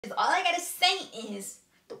All I gotta say is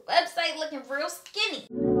the website looking real skinny.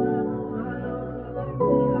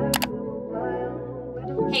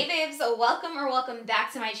 Hey babes, welcome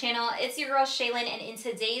back to my channel. It's your girl Shaylin, and in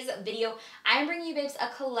today's video, I'm bringing you babes a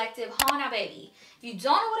collective haul. Now baby, if you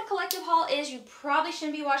don't know what a collective haul is, you probably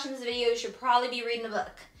shouldn't be watching this video. You should probably be reading the book.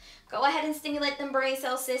 Go ahead and stimulate them brain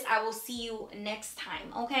cells, sis. I will see you next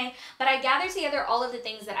time, okay? But I gathered together all of the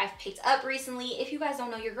things that I've picked up recently. If you guys don't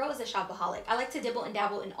know, your girl is a shopaholic. I like to dibble and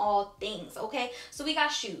dabble in all things, okay? So we got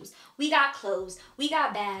shoes, we got clothes, we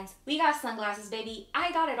got bags, we got sunglasses, baby.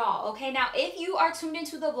 I got it all, okay? Now, if you are tuned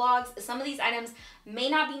into the vlogs, some of these items may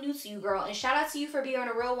not be new to you, girl. And shout out to you for being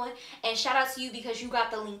a real one. And shout out to you because you got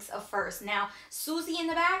the links first. Now, Susie in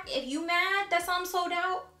the back, if you mad that something sold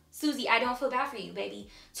out, Susie, I don't feel bad for you, baby.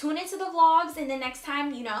 Tune into the vlogs, and the next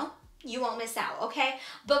time, you know, you won't miss out, okay?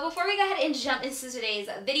 But before we go ahead and jump into today's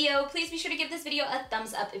video, please be sure to give this video a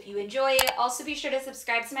thumbs up if you enjoy it. Also, be sure to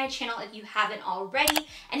subscribe to my channel if you haven't already,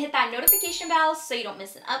 and hit that notification bell so you don't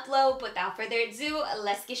miss an upload. Without further ado,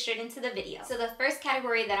 let's get straight into the video. So the first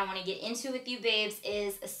category that I want to get into with you, babes,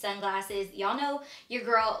 is sunglasses. Y'all know your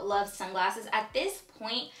girl loves sunglasses. At this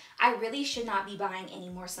point, I really should not be buying any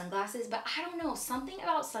more sunglasses, but I don't know, something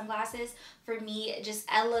about sunglasses for me just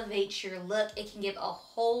elevates your look. It can give a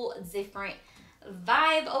whole different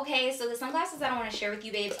vibe, okay? So the sunglasses that I want to share with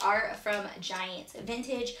you, babes, are from Giant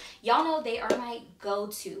Vintage. Y'all know they are my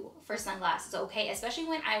go-to for sunglasses, okay? Especially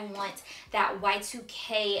when I want that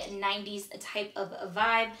Y2K 90s type of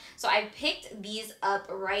vibe. So I picked these up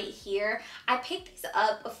right here. I picked these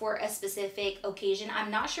up for a specific occasion.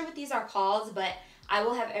 I'm not sure what these are called, but I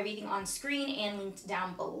will have everything on screen and linked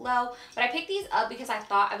down below. But I picked these up because I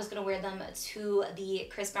thought I was going to wear them to the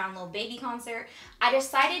Chris Brown Lil Baby concert. I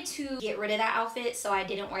decided to get rid of that outfit, so I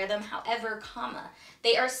didn't wear them. However,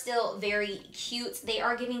 they are still very cute. They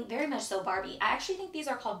are giving very much so Barbie. I actually think these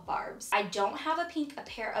are called Barbs. I don't have a pink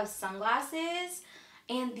pair of sunglasses,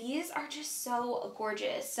 and these are just so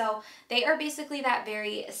gorgeous. So they are basically that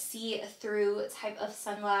very see-through type of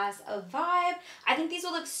sunglass vibe. I think these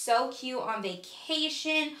will look so cute on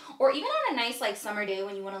vacation or even on a nice like summer day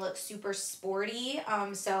when you want to look super sporty.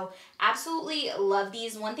 So absolutely love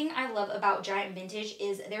these. One thing I love about Giant Vintage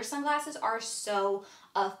is their sunglasses are so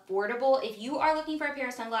affordable. If you are looking for a pair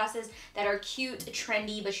of sunglasses that are cute,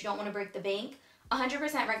 trendy, but you don't want to break the bank,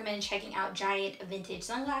 100% recommend checking out Giant Vintage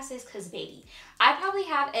sunglasses because, baby, I probably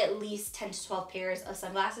have at least 10 to 12 pairs of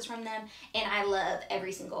sunglasses from them, and I love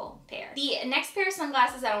every single pair. The next pair of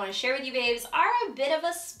sunglasses that I want to share with you, babes, are a bit of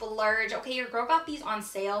a splurge. Okay, your girl got these on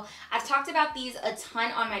sale. I've talked about these a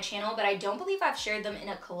ton on my channel, but I don't believe I've shared them in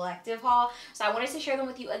a collective haul, so I wanted to share them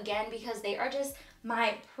with you again because they are just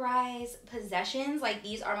my prize possessions. Like,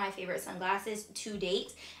 these are my favorite sunglasses to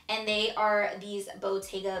date, and they are these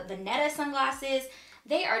Bottega Veneta sunglasses.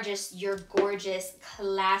 They are just your gorgeous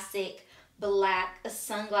classic black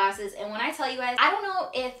sunglasses, and when I tell you guys, I don't know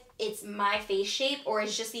if it's my face shape or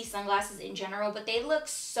it's just these sunglasses in general, but they look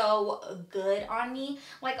so good on me.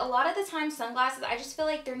 Like, a lot of the time sunglasses, I just feel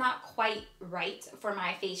like they're not quite right for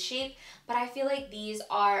my face shape, but I feel like these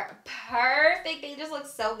are perfect. They just look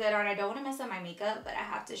so good on. I don't want to mess up my makeup, but I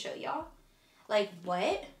have to show y'all. Like,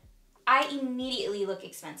 what? I immediately look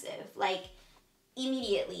expensive. Like,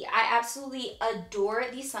 immediately. I absolutely adore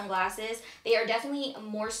these sunglasses. They are definitely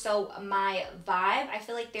more so my vibe. I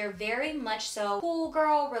feel like they're very much so cool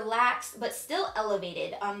girl, relaxed, but still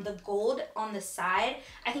elevated. The gold on the side,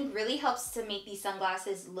 I think, really helps to make these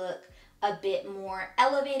sunglasses look a bit more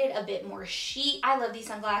elevated, a bit more chic. I love these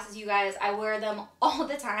sunglasses, you guys. I wear them all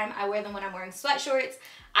the time. I wear them when I'm wearing sweatshorts.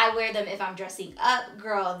 I wear them if I'm dressing up.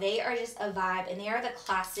 Girl, they are just a vibe, and they are the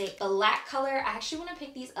classic black color. I actually want to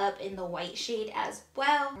pick these up in the white shade as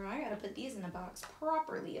well. I gotta put these in the box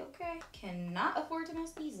properly, okay? Cannot afford to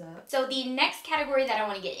mess these up. So the next category that I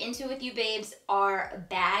want to get into with you, babes, are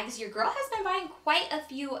bags. Your girl has been buying quite a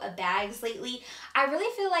few bags lately. I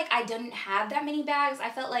really feel like I didn't have that many bags. I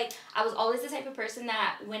felt like I was always the type of person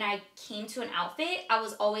that when I came to an outfit, I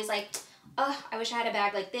was always like, oh, I wish I had a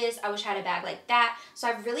bag like this. I wish I had a bag like that. So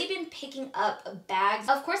I've really been picking up bags.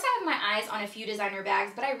 Of course, I have my eyes on a few designer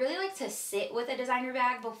bags, but I really like to sit with a designer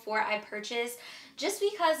bag before I purchase, just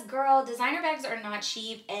because, girl, designer bags are not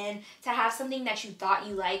cheap, and to have something that you thought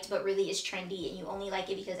you liked but really is trendy and you only like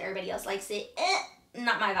it because everybody else likes it,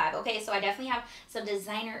 not my vibe, okay? So I definitely have some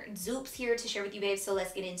designer dupes here to share with you, babes, so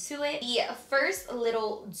let's get into it. The first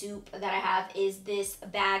little dupe that I have is this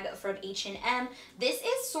bag from H&M. This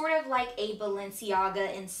is sort of like a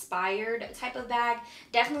Balenciaga inspired type of bag,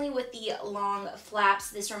 definitely with the long flaps.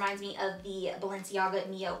 This reminds me of the Balenciaga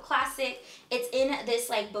Neo Classic. It's in this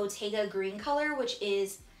like Bottega green color, which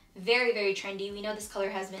is Very, very trendy. We know this color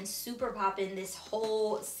has been super poppin' this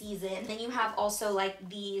whole season. Then you have also like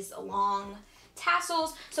these long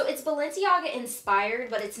tassels. So it's Balenciaga inspired,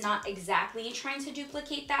 but it's not exactly trying to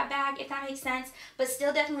duplicate that bag, if that makes sense, but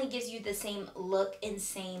still definitely gives you the same look and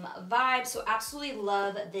same vibe. So absolutely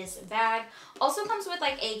love this bag. Also comes with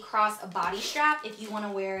like a cross body strap if you want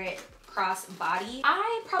to wear it cross body.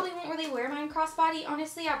 I probably won't really wear mine cross body,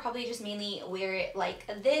 honestly. I'll probably just mainly wear it like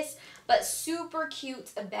this, but super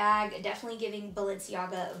cute bag, definitely giving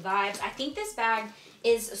Balenciaga vibes. I think this bag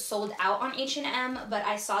is sold out on H&M, but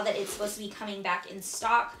I saw that it's supposed to be coming back in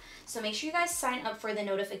stock. So make sure you guys sign up for the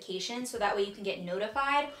notification so that way you can get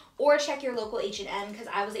notified, or check your local H&M because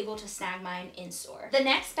I was able to snag mine in store. The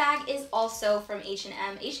next bag is also from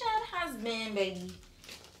H&M. H&M has been, baby,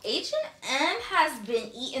 H&M has been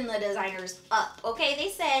eating the designers up, okay? They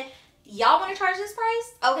said, y'all want to charge this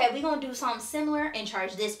price? Okay, we're going to do something similar and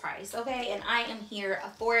charge this price, okay? And I am here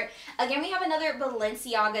for it. Again, we have another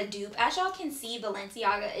Balenciaga dupe. As y'all can see,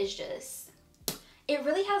 Balenciaga is just, it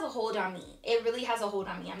really has a hold on me. It really has a hold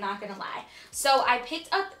on me, I'm not going to lie. So I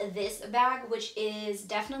picked up this bag, which is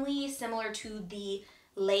definitely similar to the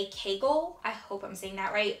Le Kegel, I hope I'm saying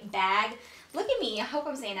that right, bag. Look at me, I hope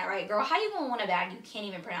I'm saying that right, girl. How you gonna want a bag you can't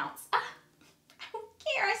even pronounce? I don't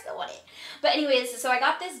care, I still want it. But anyways, so I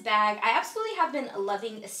got this bag. I absolutely have been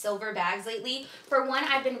loving silver bags lately. For one,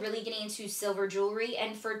 I've been really getting into silver jewelry,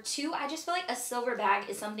 and for two, I just feel like a silver bag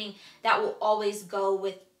is something that will always go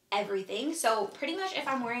with everything. So pretty much if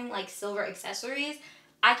I'm wearing like silver accessories,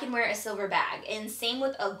 I can wear a silver bag, and same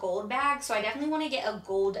with a gold bag. So I definitely want to get a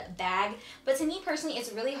gold bag, but to me personally,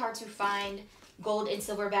 it's really hard to find gold and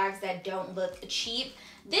silver bags that don't look cheap.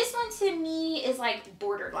 This one to me is like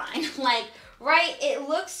borderline, like, right, it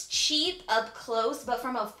looks cheap up close, but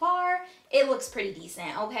from afar it looks pretty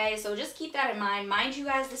decent, okay? So just keep that in mind. Mind you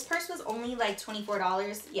guys, this purse was only like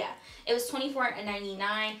 $24. Yeah, it was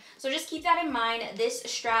 $24.99. So just keep that in mind. This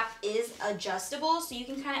strap is adjustable, so you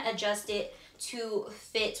can kind of adjust it to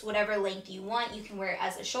fit whatever length you want. You can wear it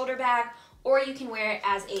as a shoulder bag, or you can wear it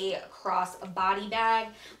as a cross body bag.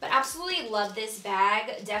 But absolutely love this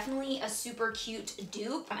bag. Definitely a super cute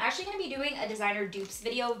dupe. I'm actually going to be doing a designer dupes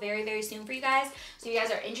video very, very soon for you guys. So if you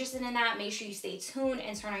guys are interested in that, make sure you stay tuned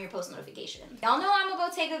and turn on your post notification. Y'all know I'm a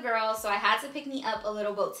Bottega girl, so I had to pick me up a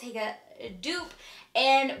little Bottega dupe.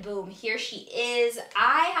 And boom, here she is.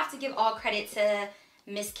 I have to give all credit to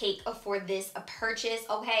Miss Cake for this purchase,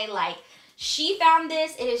 okay? Like, she found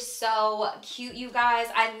this. It is so cute, you guys.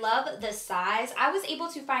 I love the size. I was able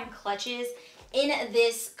to find clutches in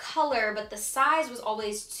this color, but the size was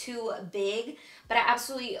always too big. But I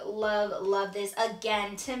absolutely love this.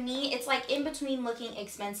 Again, to me, it's like in between looking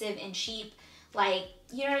expensive and cheap. Like,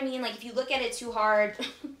 you know what I mean? Like, if you look at it too hard,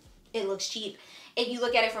 it looks cheap. If you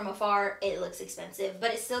look at it from afar, it looks expensive.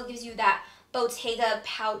 But it still gives you that Bottega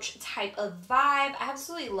pouch type of vibe. I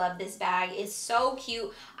absolutely love this bag. It's so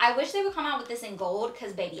cute. I wish they would come out with this in gold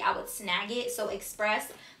because, baby, I would snag it. So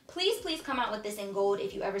Express, please come out with this in gold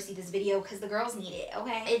if you ever see this video because the girls need it,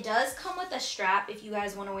 okay? It does come with a strap if you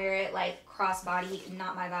guys want to wear it like crossbody.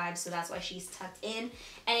 Not my vibe, so that's why she's tucked in.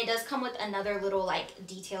 And it does come with another little like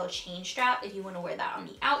detailed chain strap if you want to wear that on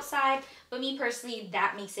the outside. But me personally,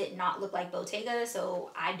 that makes it not look like Bottega,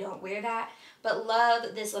 so I don't wear that. But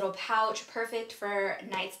love this little pouch, perfect for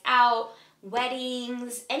nights out,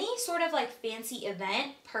 weddings, any sort of like fancy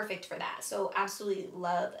event, perfect for that. So absolutely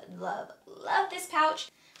love this pouch.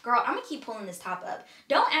 Girl, I'm gonna keep pulling this top up.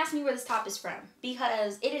 Don't ask me where this top is from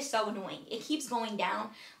because it is so annoying. It keeps going down.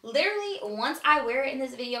 Literally, once I wear it in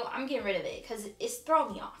this video, I'm getting rid of it because it's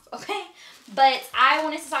throwing me off, okay? But I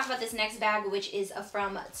wanted to talk about this next bag, which is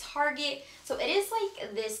from Target. So it is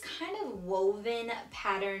like this kind of woven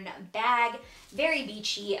pattern bag. Very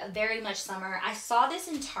beachy, very much summer. I saw this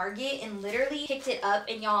in Target and literally picked it up,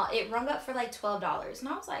 and y'all, it rung up for like $12. And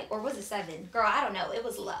I was like, or was it $7? Girl, I don't know. It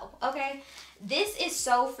was low, okay? This is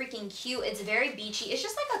so freaking cute. It's very beachy. It's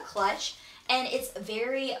just like a clutch, and it's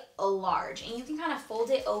very large. And you can kind of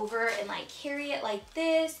fold it over and like carry it like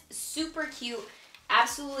this. Super cute.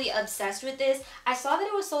 Absolutely obsessed with this. I saw that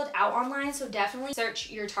it was sold out online, so definitely search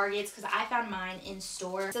your Targets because I found mine in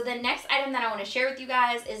store. So the next item that I want to share with you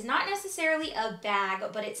guys is not necessarily a bag,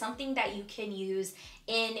 but it's something that you can use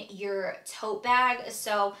in your tote bag.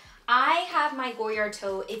 So I have my Goyard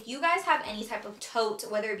tote. If you guys have any type of tote,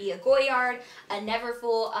 whether it be a Goyard, a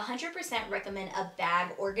Neverfull, 100% recommend a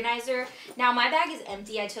bag organizer. Now my bag is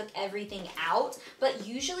empty. I took everything out, but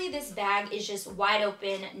usually this bag is just wide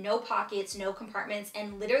open, no pockets, no compartments,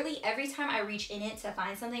 and literally every time I reach in it to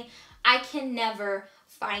find something, I can never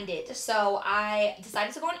find it. So I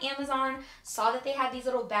decided to go on Amazon, saw that they had these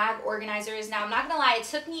little bag organizers. Now I'm not gonna lie, it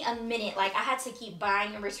took me a minute. Like I had to keep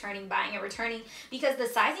buying and returning because the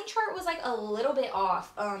sizing chart was like a little bit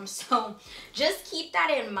off. So just keep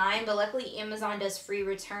that in mind. But luckily Amazon does free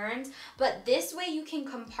returns. But this way you can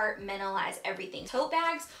compartmentalize everything. Tote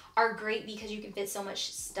bags are great because you can fit so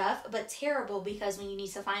much stuff, but terrible because when you need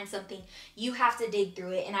to find something, you have to dig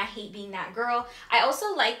through it, and I hate being that girl. I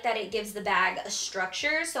also like that it gives the bag a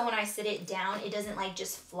structure, so when I sit it down, it doesn't like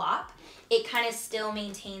just flop. It kind of still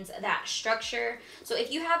maintains that structure. So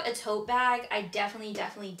if you have a tote bag, I definitely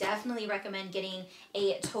recommend getting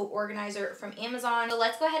a tote organizer from Amazon. So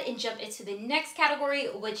let's go ahead and jump into the next category,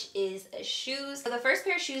 which is shoes. So the first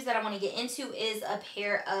pair of shoes that I want to get into is a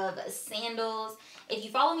pair of sandals. If you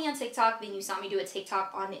follow me on TikTok, then you saw me do a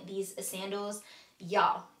TikTok on these sandals.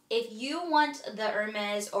 Y'all, if you want the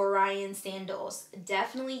Hermes Orion sandals,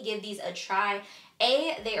 definitely give these a try.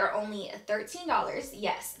 They are only $13.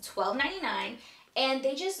 Yes, $12.99. And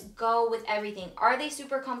they just go with everything. Are they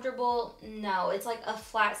super comfortable? No, it's like a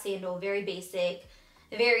flat sandal, very basic,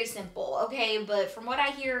 very simple, okay? But from what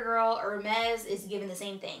I hear, girl, Hermes is giving the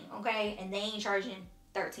same thing, okay? And they ain't charging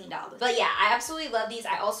 $13. But yeah, I absolutely love these.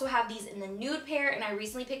 I also have these in the nude pair, and I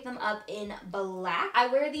recently picked them up in black. I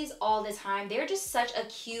wear these all the time. They're just such a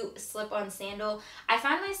cute slip-on sandal. I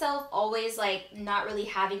find myself always like not really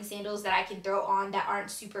having sandals that I can throw on that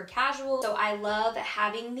aren't super casual. So I love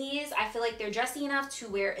having these. I feel like they're dressy enough to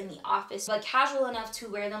wear in the office, but casual enough to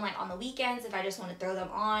wear them like on the weekends if I just want to throw them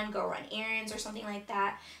on, go run errands or something like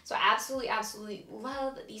that. So I absolutely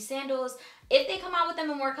love these sandals. If they come out with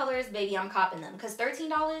them in more colors, baby, I'm copping them. Because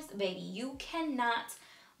 $13, baby, you cannot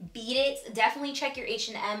beat it. Definitely check your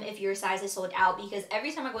H&M if your size is sold out, because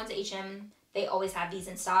every time I go into H&M, they always have these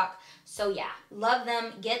in stock. So yeah, love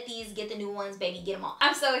them. Get these, get the new ones, baby, get them all.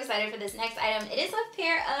 I'm so excited for this next item. It is a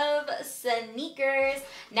pair of sneakers.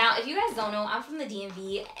 Now, if you guys don't know, I'm from the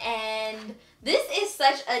DMV, and this is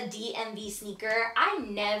such a DMV sneaker. I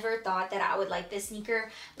never thought that I would like this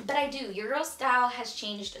sneaker, but I do. Your girl style has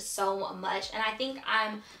changed so much, and I think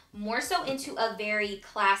I'm more so into a very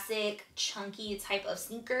classic, chunky type of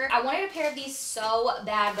sneaker. I wanted a pair of these so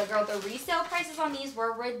bad, but girl, the resale prices on these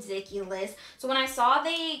were ridiculous. So when I saw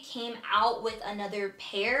they came out with another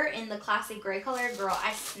pair in the classic gray color, girl,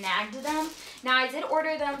 I snagged them. Now, I did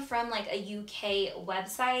order them from like a UK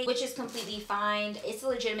website, which is completely fine. It's a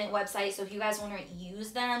legitimate website, so if you guys want to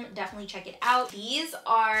use them, definitely check it out. These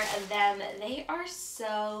are them. They are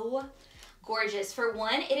so gorgeous. For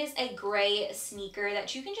one, it is a gray sneaker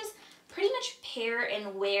that you can just pretty much pair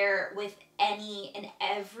and wear with any and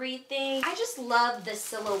everything. I just love the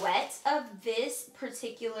silhouette of this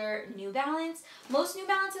particular New Balance. Most New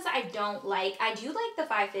Balances I don't like. I do like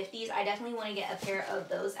the 550s. I definitely want to get a pair of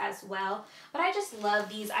those as well. But I just love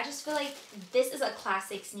these. I just feel like this is a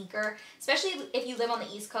classic sneaker, especially if you live on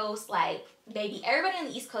the East Coast. Like, baby, everybody on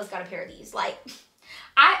the East Coast got a pair of these. Like,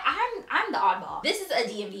 I'm the oddball. This is a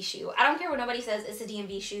DMV shoe. I don't care what nobody says, it's a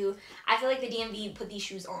DMV shoe. I feel like the DMV put these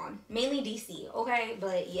shoes on. Mainly DC, okay?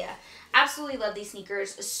 But yeah, absolutely love these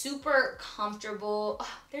sneakers. Super comfortable.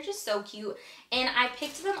 Oh, they're just so cute. And I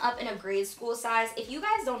picked them up in a grade school size. If you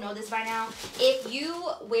guys don't know this by now, if you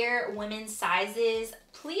wear women's sizes,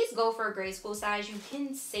 please go for a grade school size. You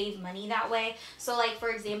can save money that way. So like, for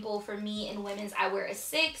example, for me in women's, I wear a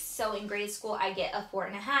 6. So in grade school, I get a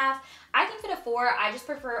 4.5. I can fit a 4. I just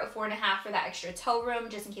prefer a 4.5 for that extra toe room,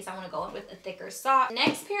 just in case I want to go in with a thicker sock.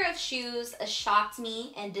 Next pair of shoes shocked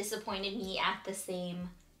me and disappointed me at the same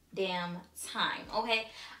damn time, okay?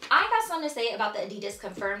 I got something to say about the Adidas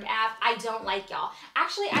Confirmed app. I don't like y'all.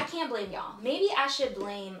 Actually, I can't blame y'all. Maybe I should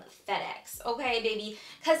blame FedEx, okay, baby?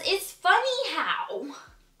 Because it's funny how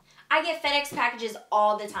I get FedEx packages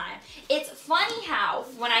all the time. It's funny how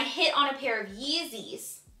when I hit on a pair of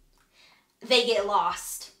Yeezys, they get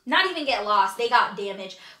lost. Not even get lost, they got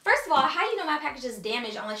damaged. First of all, how do you know my package is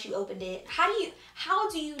damaged unless you opened it? How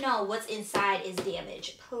do you know what's inside is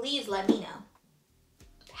damaged? Please let me know.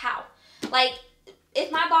 How? Like,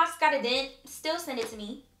 if my box got a dent, still send it to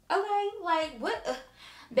me. Okay, like, what?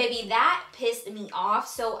 Baby, that pissed me off.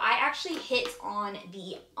 So I actually hit on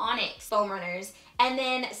the Onyx foam runners, and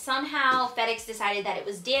then somehow FedEx decided that it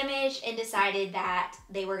was damaged and decided that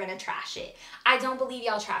they were gonna trash it. I don't believe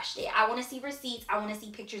y'all trashed it. I wanna see receipts, I wanna see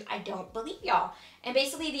pictures. I don't believe y'all. And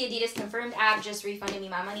basically the Adidas Confirmed app just refunded me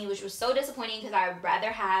my money, which was so disappointing because I'd rather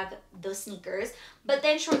have the sneakers. But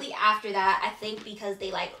then shortly after that, I think because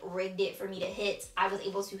they like rigged it for me to hit, I was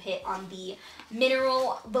able to hit on the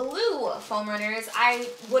mineral blue foam runners. I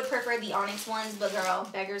would prefer the onyx ones, but girl,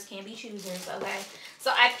 beggars can't be choosers, okay?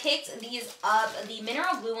 So I picked these up. The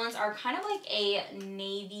mineral blue ones are kind of like a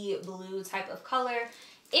navy blue type of color.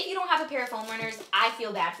 If you don't have a pair of foam runners, I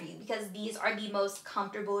feel bad for you because these are the most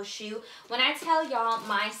comfortable shoe. When I tell y'all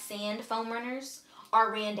my sand foam runners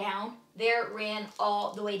are ran down, they're ran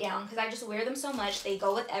all the way down because I just wear them so much. They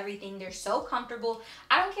go with everything. They're so comfortable.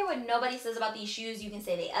 I don't care what nobody says about these shoes. You can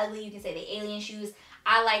say they ugly. You can say they alien shoes.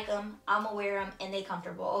 I like them. I'm gonna wear them and they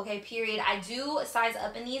comfortable. Okay, period. I do size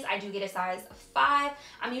up in these. I do get a size 5.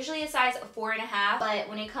 I'm usually a size 4.5, but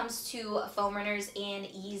when it comes to foam runners and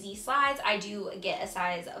Yeezy slides, I do get a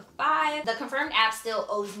size 5. The Confirmed app still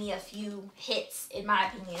owes me a few hits in my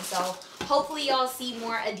opinion, so hopefully y'all see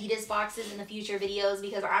more Adidas boxes in the future videos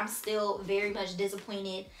because I'm still very much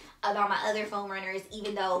disappointed about my other foam runners,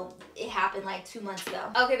 even though it happened like 2 months ago.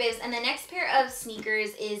 Okay, babes, and the next pair of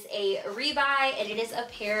sneakers is a rebuy, and it is a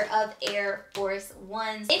pair of Air Force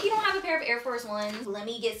Ones. If you don't have a pair of Air Force Ones, let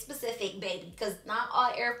me get specific, baby, because not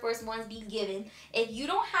all Air Force Ones be given. If you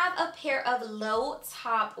don't have a pair of low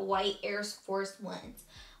top white Air Force Ones,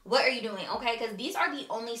 what are you doing, okay? Because these are the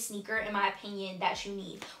only sneaker, in my opinion, that you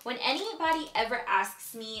need. When anybody ever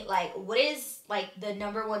asks me, like, what is, like, the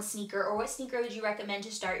 #1 sneaker, or what sneaker would you recommend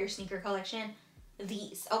to start your sneaker collection?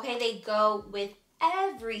 These, okay? They go with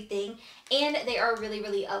everything, and they are really,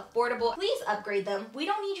 really affordable. Please upgrade them. We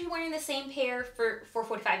don't need you wearing the same pair for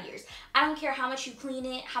 45 years. I don't care how much you clean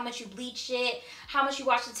it, how much you bleach it, how much you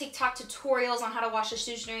watch the TikTok tutorials on how to wash the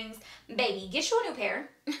shoestrings. Baby, get you a new pair.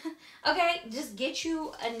 Okay, just get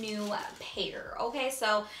you a new pair. Okay,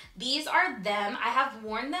 so these are them. I have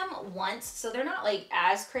worn them once, so they're not like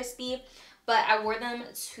as crispy, but I wore them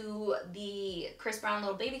to the Chris Brown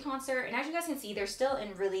Little Baby concert, and as you guys can see, they're still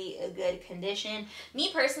in really good condition.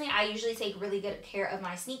 Me personally, I usually take really good care of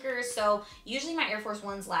my sneakers, so usually my Air Force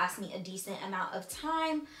Ones last me a decent amount of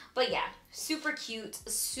time. But yeah, super cute,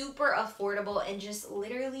 super affordable, and just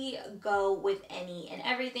literally go with any and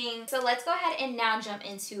everything. So let's go ahead and now jump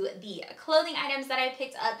into the clothing items that I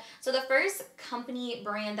picked up. So the first company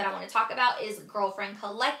brand that I want to talk about is Girlfriend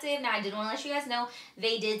Collective. Now, I did want to let you guys know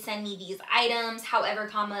they did send me these items. However,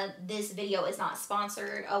 this video is not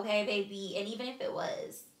sponsored, okay, baby? And even if it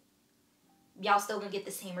was, y'all still gonna get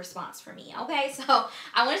the same response from me, okay? So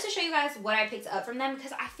I wanted to show you guys what I picked up from them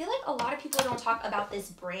because I feel like a lot of people don't talk about this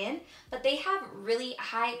brand, but they have really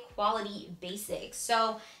high quality basics.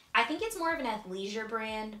 So I think it's more of an athleisure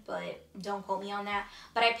brand, but don't quote me on that.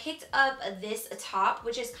 But I picked up this top,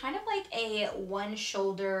 which is kind of like a one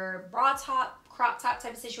shoulder bra top, crop top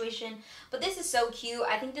type of situation, but this is so cute.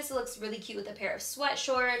 I think this looks really cute with a pair of sweat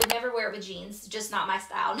shorts. Never wear it with jeans, just not my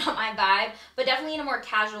style, not my vibe, but definitely in a more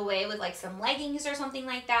casual way with like some leggings or something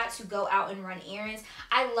like that to go out and run errands.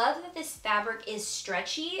 I love that this fabric is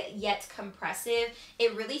stretchy yet compressive.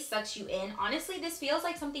 It really sucks you in. Honestly, this feels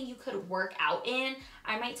like something you could work out in.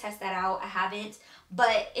 I might test that out. I haven't,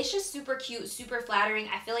 but it's just super cute, super flattering.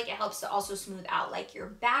 I feel like it helps to also smooth out like your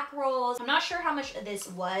back rolls. I'm not sure how much this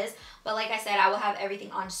was, but like I said, I will have everything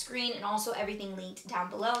on screen and also everything linked down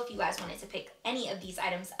below if you guys wanted to pick any of these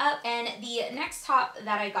items up. And the next top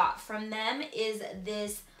that I got from them is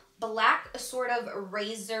this black sort of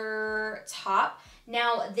razor top.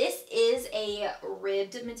 Now, this is a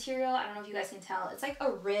ribbed material. I don't know if you guys can tell. It's like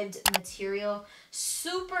a ribbed material.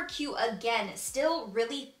 Super cute. Again, still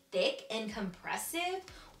really thick and compressive,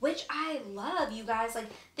 which I love, you guys. Like,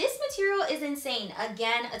 this material is insane.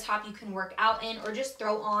 Again, a top you can work out in or just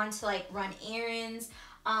throw on to like run errands.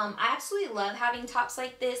 I absolutely love having tops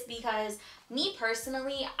like this because me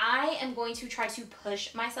personally, I am going to try to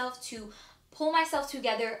push myself to pull myself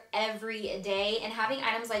together every day, and having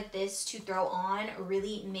items like this to throw on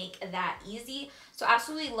really make that easy. So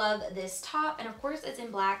absolutely love this top, and of course it's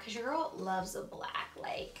in black because your girl loves black.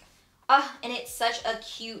 Like, and it's such a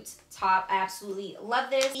cute top. I absolutely love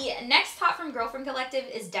this. The next top from Girlfriend Collective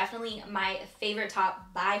is definitely my favorite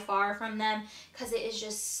top by far from them because it is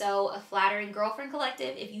just so flattering. Girlfriend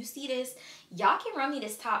Collective, if you see this, y'all can run me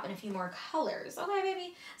this top in a few more colors, okay,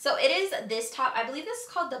 baby? So it is this top. I believe this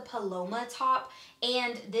is called the Paloma top,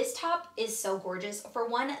 and this top is so gorgeous. For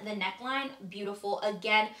one, the neckline, beautiful.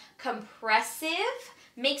 Again, compressive.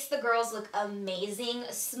 Makes the girls look amazing.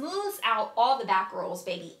 Smooths out all the back rolls,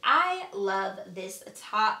 baby. I love this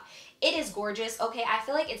top. It is gorgeous. Okay, I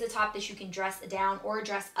feel like it's a top that you can dress down or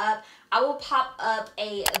dress up. I will pop up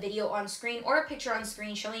a video on screen or a picture on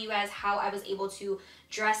screen showing you guys how I was able to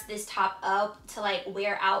dress this top up to like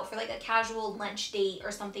wear out for like a casual lunch date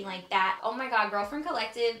or something like that. Oh my god, Girlfriend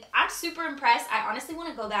Collective, I'm super impressed. I honestly want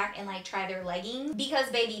to go back and like try their leggings because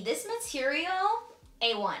baby, this material,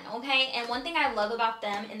 A1, okay? And one thing I love about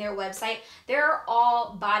them and their website, they're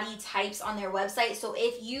all body types on their website. So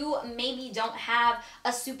if you maybe don't have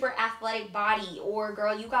a super athletic body, or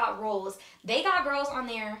girl, you got rolls, they got girls on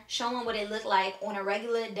there showing what it looked like on a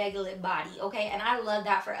regular body, okay? And I love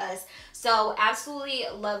that for us. So absolutely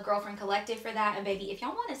love Girlfriend Collective for that. And baby, if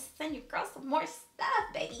y'all want to send your girls some more stuff,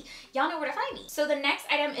 baby, y'all know where to find me. So the next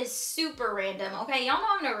item is super random, okay? Y'all know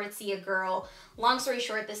I'm an Aritzia girl. Long story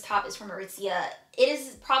short, this top is from Aritzia. It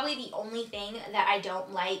is probably the only thing that I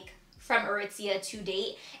don't like from Aritzia to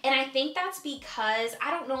date. And I think that's because,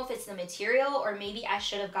 I don't know if it's the material or maybe I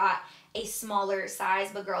should have got a smaller size,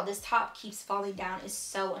 but girl, this top keeps falling down. It's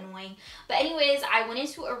so annoying. But anyways, I went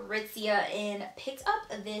into Aritzia and picked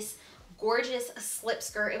up this gorgeous slip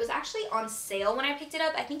skirt. It was actually on sale when I picked it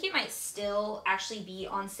up. I think it might still actually be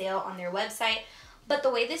on sale on their website. But the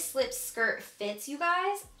way this slip skirt fits, you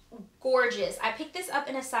guys, gorgeous. I picked this up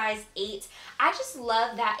in a size 8. I just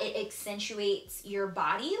love that it accentuates your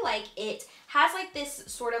body. Like, it has like this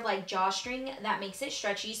sort of like drawstring that makes it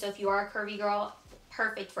stretchy. So if you are a curvy girl,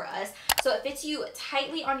 perfect for us. So it fits you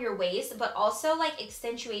tightly on your waist, but also like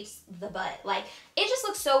accentuates the butt. Like, it just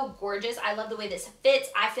looks so gorgeous. I love the way this fits.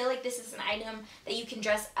 I feel like this is an item that you can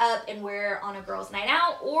dress up and wear on a girl's night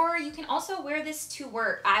out, or you can also wear this to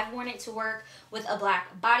work. I've worn it to work with a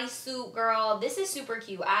black bodysuit, girl. This is super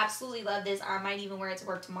cute. I absolutely love this. I might even wear it to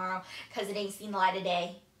work tomorrow because it ain't seen the light of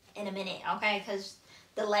day in a minute, okay? Because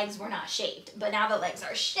the legs were not shaved, but now the legs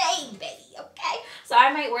are shaved, baby, okay? So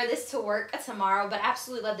I might wear this to work tomorrow, but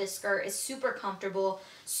absolutely love this skirt. It's super comfortable,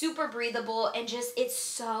 super breathable, and just, it's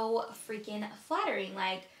so freaking flattering.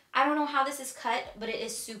 Like, I don't know how this is cut, but it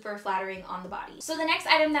is super flattering on the body. So the next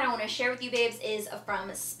item that I want to share with you, babes, is from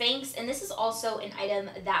Spanx, and this is also an item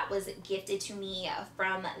that was gifted to me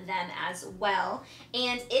from them as well.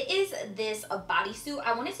 And it is this bodysuit.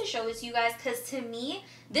 I wanted to show it to you guys because to me,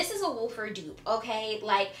 this is a Wolford dupe, okay?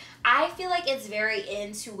 Like, I feel like it's very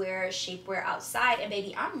in to wear shapewear outside, and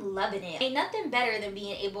baby, I'm loving it. Ain't nothing better than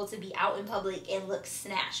being able to be out in public and look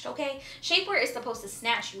snatched, okay? Shapewear is supposed to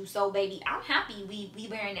snatch you, so baby, I'm happy we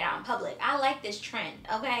wearing it out in public. I like this trend,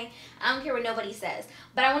 okay? I don't care what nobody says.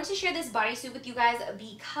 But I wanted to share this bodysuit with you guys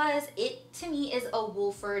because it, to me, is a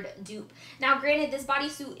Wolford dupe. Now, granted, this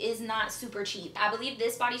bodysuit is not super cheap. I believe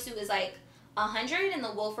this bodysuit is like 100 and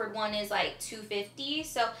the Wolford one is like 250,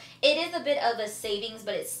 so it is a bit of a savings,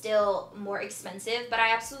 but it's still more expensive. But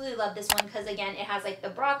I absolutely love this one because, again, it has like the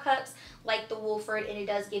bra cups like the Wolford, and it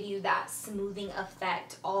does give you that smoothing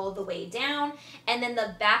effect all the way down. And then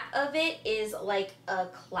the back of it is like a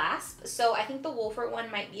clasp, so I think the Wolford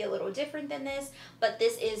one might be a little different than this, but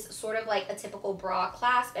this is sort of like a typical bra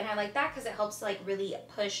clasp, and I like that because it helps to like really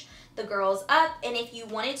push the girls up. And if you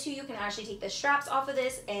wanted to, you can actually take the straps off of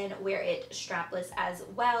this and wear it strapless as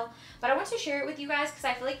well. But I want to share it with you guys because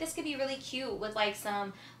I feel like this could be really cute with like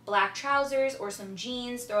some black trousers or some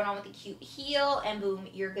jeans, throw it on with a cute heel, and boom,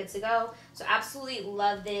 you're good to go. So absolutely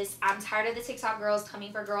love this. I'm tired of the TikTok girls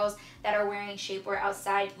coming for girls that are wearing shapewear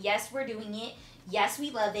outside. Yes, we're doing it. Yes, we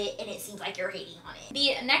love it, and it seems like you're hating on it.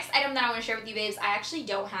 The next item that I want to share with you, babes, I actually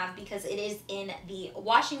don't have because it is in the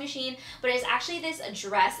washing machine, but it's actually this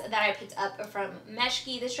dress that I picked up from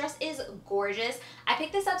Meshki. This dress is gorgeous. I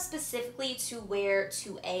picked this up specifically to wear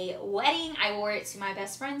to a wedding. I wore it to my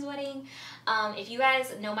best friend's wedding. If you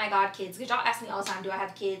guys know my god kids, because y'all ask me all the time, do I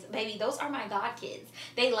have kids? Baby, those are my god kids.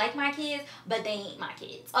 They like my kids, but they ain't my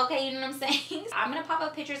kids. Okay, you know what I'm saying? I'm gonna pop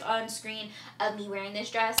up pictures on screen of me wearing this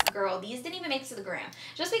dress. Girl, these didn't even make it to the gram.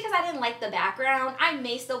 Just because I didn't like the background, I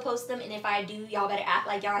may still post them, and if I do, y'all better act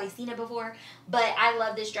like y'all ain't seen it before. But I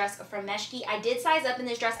love this dress from Meshki. I did size up in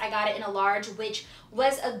this dress. I got it in a large, which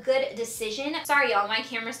was a good decision. Sorry, y'all, my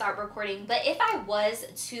camera stopped recording, but if I was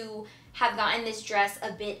to have gotten this dress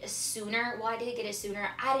a bit sooner, well, I did get it sooner,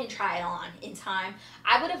 I didn't try it on in time,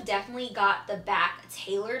 I would have definitely got the back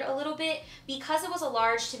tailored a little bit. Because it was a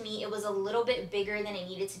large, to me, it was a little bit bigger than it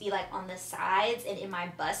needed to be, like on the sides and in my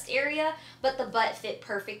bust area, but the butt fit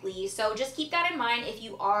perfectly. So just keep that in mind if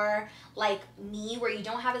you are like me, where you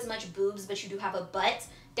don't have as much boobs but you do have a butt.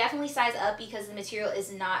 Definitely size up because the material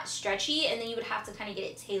is not stretchy, and then you would have to kind of get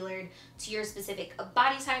it tailored to your specific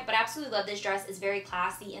body type. But I absolutely love this dress. It's very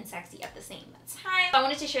classy and sexy at the same time. So I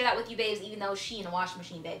wanted to share that with you, babes, even though she in a washing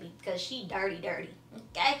machine, baby, because she dirty.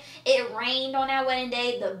 Okay, it rained on that wedding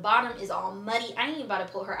day. The bottom is all muddy. I ain't even about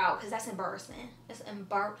to pull her out because that's embarrassment. That's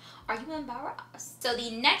Are you embarrassed? So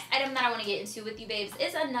the next item that I want to get into with you babes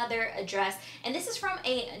is another dress, and this is from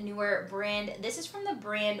a newer brand. This is from the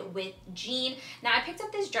brand with Jean. Now I picked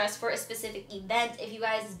up this dress for a specific event. If you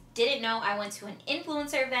guys didn't know, I went to an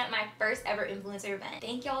influencer event, my first ever influencer event.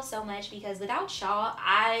 Thank y'all so much, because without y'all,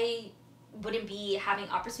 I wouldn't be having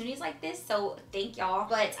opportunities like this, so thank y'all.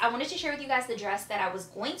 But I wanted to share with you guys the dress that I was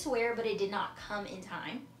going to wear, but it did not come in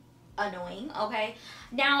time. Annoying. Okay,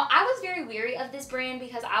 now I was very weary of this brand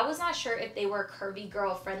because I was not sure if they were curvy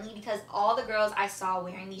girl friendly, because all the girls I saw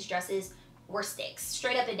wearing these dresses were sticks,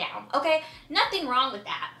 straight up and down. Okay, nothing wrong with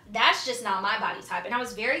that. That's just not my body type. And I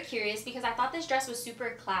was very curious because I thought this dress was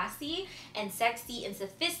super classy and sexy and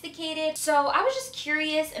sophisticated. So I was just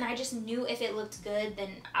curious, and I just knew if it looked good, then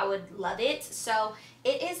I would love it. So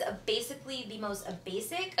it is basically the most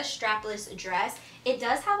basic strapless dress. It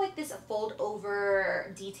does have like this fold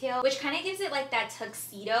over detail, which kind of gives it like that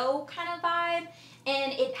tuxedo kind of vibe.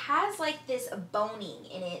 And it has like this boning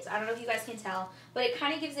in it. I don't know if you guys can tell, but it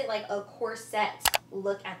kind of gives it like a corset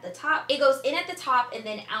look at the top. It goes in at the top and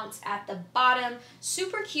then out at the bottom.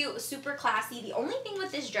 Super cute, super classy. The only thing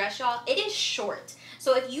with this dress, y'all, it is short.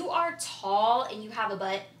 So if you are tall and you have a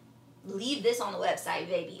butt, leave this on the website,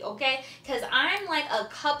 baby, okay? Because I'm like a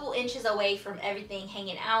couple inches away from everything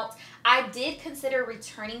hanging out. I did consider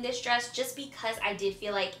returning this dress just because I did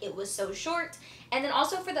feel like it was so short. And then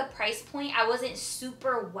also for the price point, I wasn't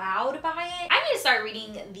super wowed by it. I need to start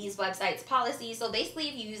reading these websites' policies. So basically,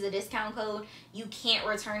 if you use a discount code, you can't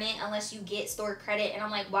return it unless you get store credit. And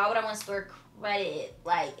I'm like, why would I want store credit?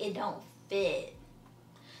 Like, it don't fit.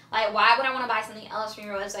 Like, why would I want to buy something else from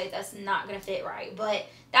your website that's not going to fit right? But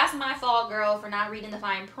that's my fault, girl, for not reading the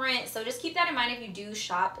fine print. So just keep that in mind if you do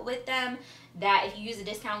shop with them, that if you use a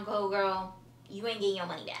discount code, girl, you ain't getting your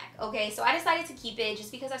money back, okay? So I decided to keep it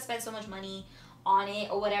just because I spent so much money on it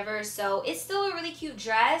or whatever. So it's still a really cute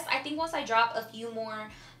dress. I think once I drop a few more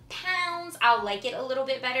pounds, I'll like it a little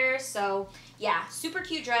bit better. So yeah, super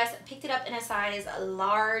cute dress. Picked it up in a size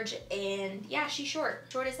large, and yeah, she's short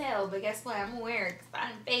as hell, but guess what, I'm gonna wear it because I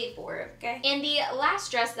didn't pay for it, okay? And the last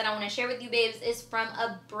dress that I want to share with you babes is from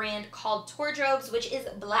a brand called Tordrobes, which is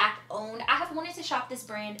black owned. I have wanted to shop this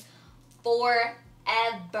brand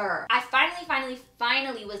forever. I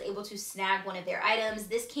finally was able to snag one of their items.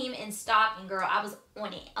 This came in stock, and girl, I was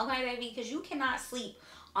on it, okay baby, because you cannot sleep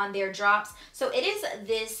on their drops. So it is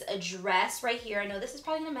this dress right here. I know this is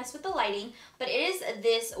probably gonna mess with the lighting, but it is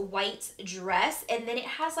this white dress, and then it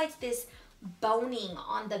has like this boning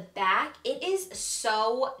on the back. It is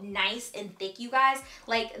so nice and thick, you guys.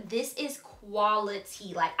 Like, this is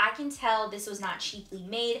quality. Like, I can tell this was not cheaply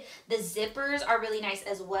made. The zippers are really nice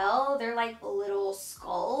as well. They're like little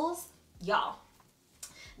skulls, y'all.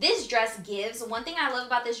 This dress gives. One thing I love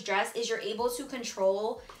about this dress is you're able to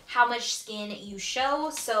control how much skin you show.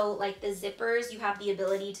 So like the zippers, you have the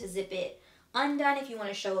ability to zip it undone if you want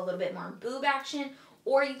to show a little bit more boob action,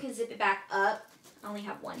 or you can zip it back up. I only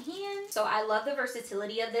have one hand. So I love the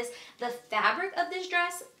versatility of this. The fabric of this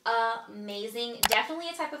dress, amazing. Definitely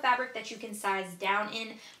a type of fabric that you can size down in.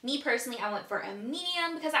 Me personally, I went for a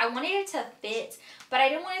medium because I wanted it to fit, but I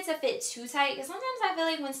didn't want it to fit too tight, because sometimes I feel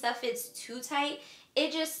like when stuff fits too tight,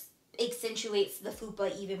 it just accentuates the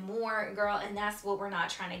fupa even more, girl, and that's what we're not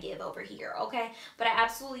trying to give over here, okay? But I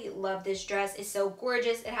absolutely love this dress. It's so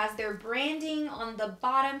gorgeous. It has their branding on the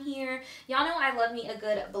bottom here. Y'all know I love me a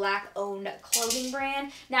good black owned clothing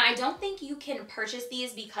brand. Now, I don't think you can purchase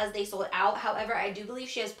these because they sold out. However, I do believe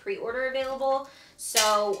she has pre-order available,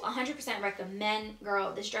 so 100% recommend.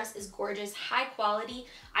 Girl, this dress is gorgeous, high quality.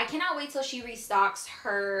 I cannot wait till she restocks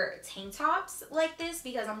her tank tops like this,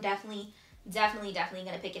 because I'm definitely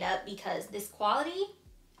gonna pick it up, because this quality,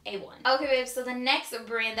 A1. Okay, babes, so the next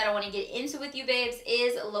brand that I want to get into with you, babes,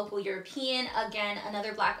 is Local European. Again,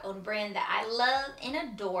 another black owned brand that I love and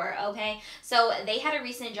adore, okay? So they had a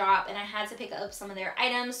recent drop, and I had to pick up some of their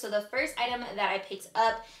items. So the first item that I picked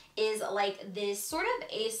up is like this sort of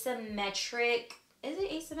asymmetric, is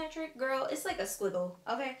it asymmetric, girl? It's like a squiggle,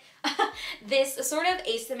 okay? This sort of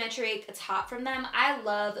asymmetric top from them. I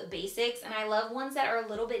love basics, and I love ones that are a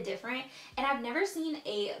little bit different, and I've never seen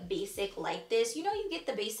a basic like this. You know, you get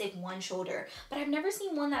the basic one shoulder, but I've never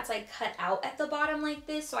seen one that's like cut out at the bottom like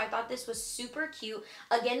this, so I thought this was super cute.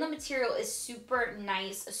 Again, the material is super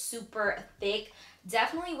nice, super thick.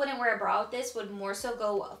 Definitely wouldn't wear a bra with this. Would more so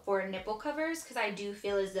go for nipple covers, because I do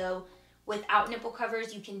feel as though without nipple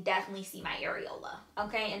covers, you can definitely see my areola,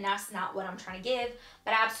 okay? And that's not what I'm trying to give,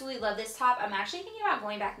 but I absolutely love this top. I'm actually thinking about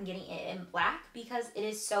going back and getting it in black because it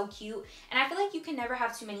is so cute. And I feel like you can never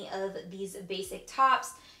have too many of these basic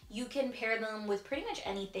tops. You can pair them with pretty much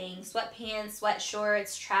anything, sweatpants, sweat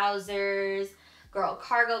shorts, trousers, girl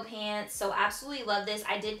cargo pants. So absolutely love this.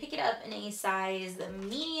 I did pick it up in a size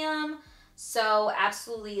medium. So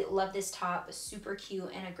absolutely love this top, super cute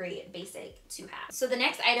and a great basic to have. So the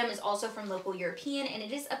next item is also from Local European, and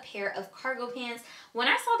it is a pair of cargo pants. When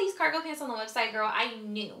I saw these cargo pants on the website, girl, I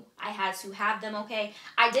knew I had to have them, okay?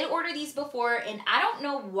 I did order these before, and I don't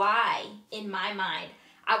know why in my mind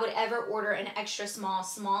I would ever order an extra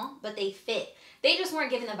small, but they fit. They just weren't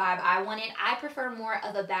giving the vibe I wanted. I prefer more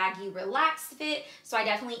of a baggy, relaxed fit, so I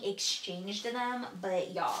definitely exchanged them.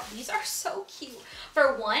 But y'all, these are so cute.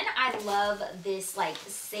 For one, I love this like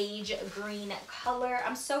sage green color.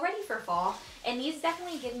 I'm so ready for fall, and these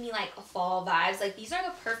definitely give me like fall vibes. Like these are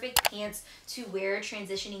the perfect pants to wear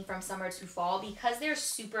transitioning from summer to fall because they're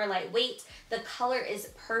super lightweight. The color is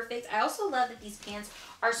perfect. I also love that these pants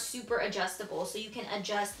are super adjustable, so you can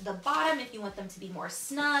adjust the bottom if you want them to be more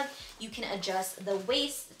snug. You can adjust the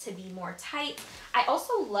waist to be more tight. I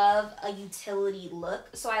also love a utility look,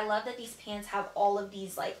 so I love that these pants have all of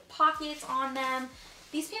these like pockets on them.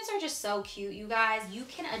 These pants are just so cute, you guys. You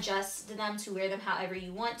can adjust them to wear them however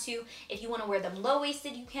you want to. If you want to wear them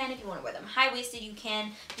low-waisted, you can. If you want to wear them high-waisted, you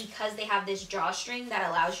can, because they have this drawstring that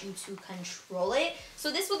allows you to control it.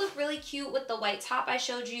 So this would look really cute with the white top I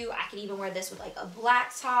showed you. I could even wear this with like a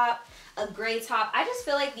black top, a gray top. I just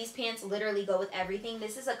feel like these pants literally go with everything.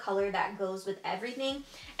 This is a color that goes with everything.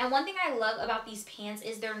 And one thing I love about these pants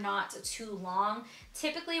is they're not too long.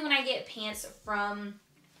 Typically when I get pants from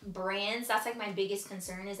brands, that's like my biggest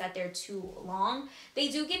concern, is that they're too long. They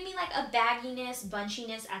do give me like a bagginess,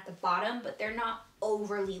 bunchiness at the bottom, but they're not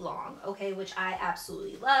overly long, okay, which I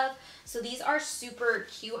absolutely love. So these are super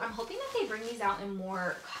cute. I'm hoping that they bring these out in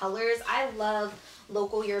more colors. I love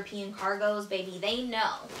Local European cargos, baby. They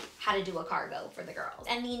know how to do a cargo for the girls.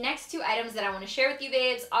 And the next two items that I want to share with you,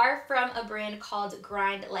 babes, are from a brand called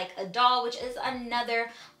Grind Like a Doll, which is another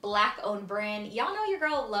black owned brand. Y'all know your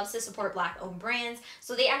girl loves to support black owned brands,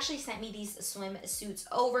 so they actually sent me these swimsuits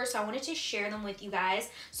over, so I wanted to share them with you guys.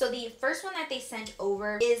 So the first one that they sent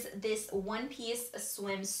over is this one-piece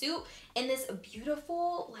swimsuit in this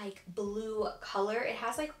beautiful like blue color. It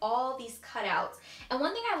has like all these cutouts, and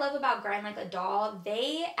one thing I love about Grind Like a Doll,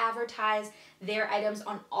 they advertise their items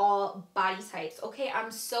on all body types, okay?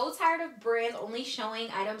 I'm so tired of brands only showing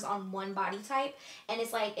items on one body type, and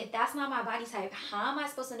it's like, if that's not my body type, how am I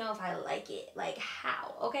supposed to know if I like it? Like,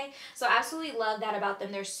 how? Okay, so I absolutely love that about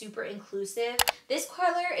them. They're super inclusive. This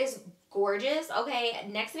color is gorgeous, okay?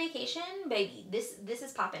 Next vacation, baby, this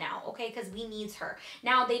is popping out, okay? Because we needs her.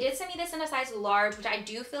 Now, they did send me this in a size large, which I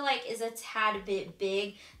do feel like is a tad bit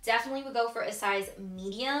big. Definitely would go for a size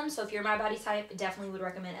medium. So if you're my body type, definitely would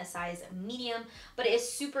recommend a size medium. But it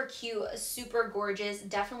is super cute, super gorgeous.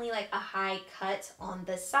 Definitely like a high cut on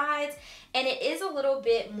the sides, and it is a little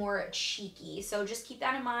bit more cheeky. So just keep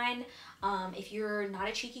that in mind. If you're not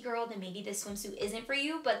a cheeky girl, then maybe this swimsuit isn't for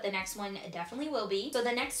you, but the next one definitely will be. So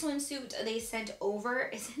the next swimsuit they sent over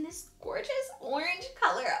is in this gorgeous orange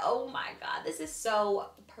color. Oh my god, this is so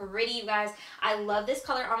pretty, you guys. I love this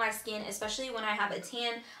color on my skin, especially when I have a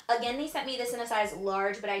tan. Again, they sent me this in a size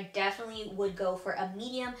large, but I definitely would go for a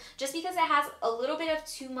medium just because it has a little bit of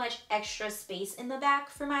too much extra space in the back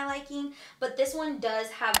for my liking. But this one does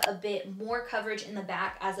have a bit more coverage in the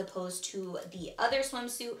back as opposed to the other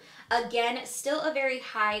swimsuit. Again, still a very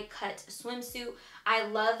high cut swimsuit. I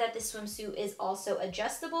love that this swimsuit is also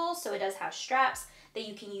adjustable, so it does have straps that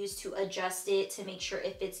you can use to adjust it to make sure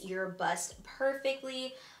it fits your bust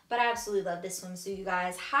perfectly. But I absolutely love this swimsuit, you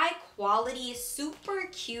guys. High quality, super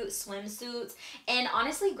cute swimsuits. And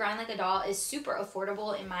honestly, Grind Like a Doll is super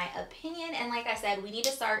affordable in my opinion. And like I said, we need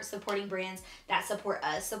to start supporting brands that support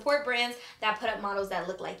us. Support brands that put up models that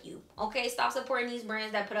look like you. Okay, stop supporting these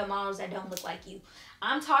brands that put up models that don't look like you.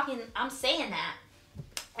 I'm saying that.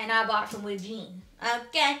 And I bought from Jean.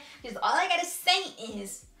 Okay, because all I gotta say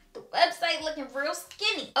is, the website looking real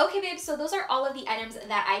skinny. Okay, babes, so those are all of the items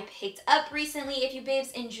that I picked up recently. If you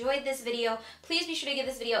babes enjoyed this video, please be sure to give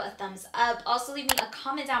this video a thumbs up. Also, leave me a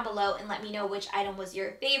comment down below and let me know which item was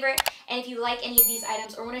your favorite. And if you like any of these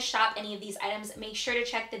items or want to shop any of these items, make sure to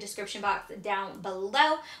check the description box down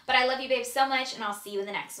below. But I love you, babes, so much, and I'll see you in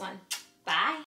the next one. Bye.